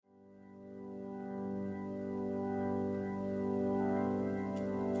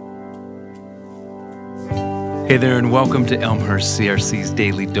Hey there, and welcome to Elmhurst CRC's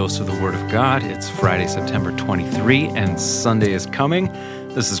Daily Dose of the Word of God. It's Friday, September 23, and Sunday is coming.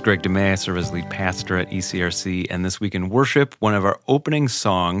 This is Greg DeMay. I serve as lead pastor at ECRC, and this week in worship, one of our opening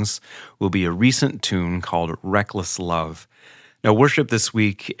songs will be a recent tune called Reckless Love. Now, worship this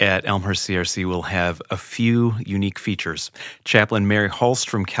week at Elmhurst CRC will have a few unique features. Chaplain Mary Hulst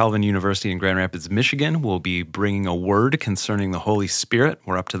from Calvin University in Grand Rapids, Michigan, will be bringing a word concerning the Holy Spirit.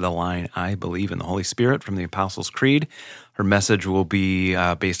 We're up to the line, I believe in the Holy Spirit, from the Apostles' Creed. Her message will be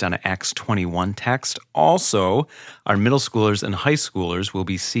based on an Acts 21 text. Also, our middle schoolers and high schoolers will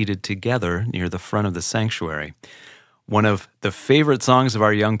be seated together near the front of the sanctuary. One of the favorite songs of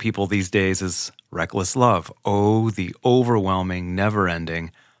our young people these days is Reckless Love. Oh, the overwhelming,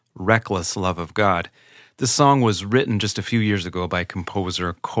 never-ending, reckless love of God. This song was written just a few years ago by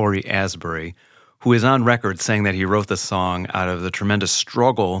composer Cory Asbury, who is on record saying that he wrote the song out of the tremendous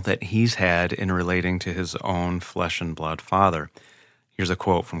struggle that he's had in relating to his own flesh and blood father. Here's a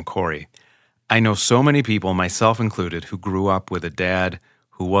quote from Cory. "I know so many people, myself included, who grew up with a dad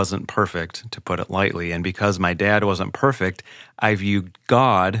who wasn't perfect, to put it lightly, and because my dad wasn't perfect, I viewed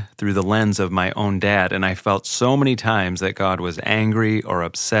God through the lens of my own dad, and I felt so many times that God was angry or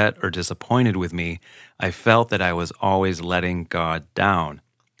upset or disappointed with me. I felt that I was always letting God down,"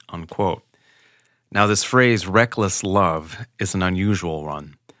 unquote. Now, this phrase, reckless love, is an unusual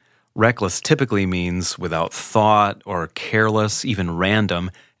one. Reckless typically means without thought or careless, even random,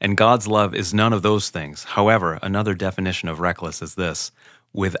 and God's love is none of those things. However, another definition of reckless is this: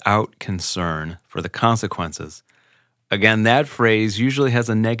 without concern for the consequences. Again, that phrase usually has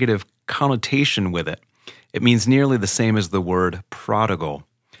a negative connotation with it. It means nearly the same as the word prodigal.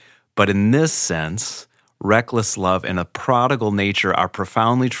 But in this sense, reckless love and a prodigal nature are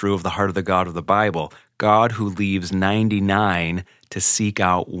profoundly true of the heart of the God of the Bible. God who leaves 99 to seek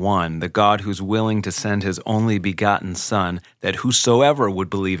out one. The God who's willing to send his only begotten Son, that whosoever would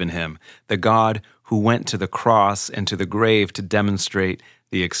believe in him. The God who went to the cross and to the grave to demonstrate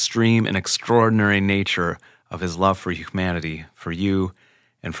the extreme and extraordinary nature of his love for humanity, for you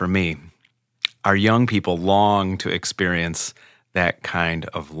and for me. Our young people long to experience that kind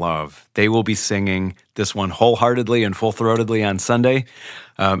of love. They will be singing this one wholeheartedly and full-throatedly on Sunday.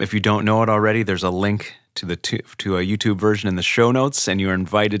 If you don't know it already, there's a link to a YouTube version in the show notes, and you're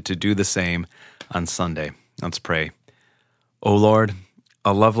invited to do the same on Sunday. Let's pray. Oh Lord,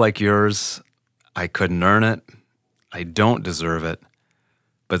 a love like yours, I couldn't earn it. I don't deserve it.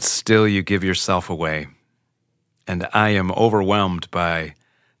 But still you give yourself away. And I am overwhelmed by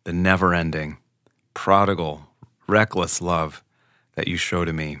the never-ending, prodigal, reckless love that you show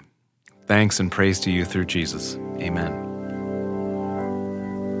to me. Thanks and praise to you through Jesus. Amen.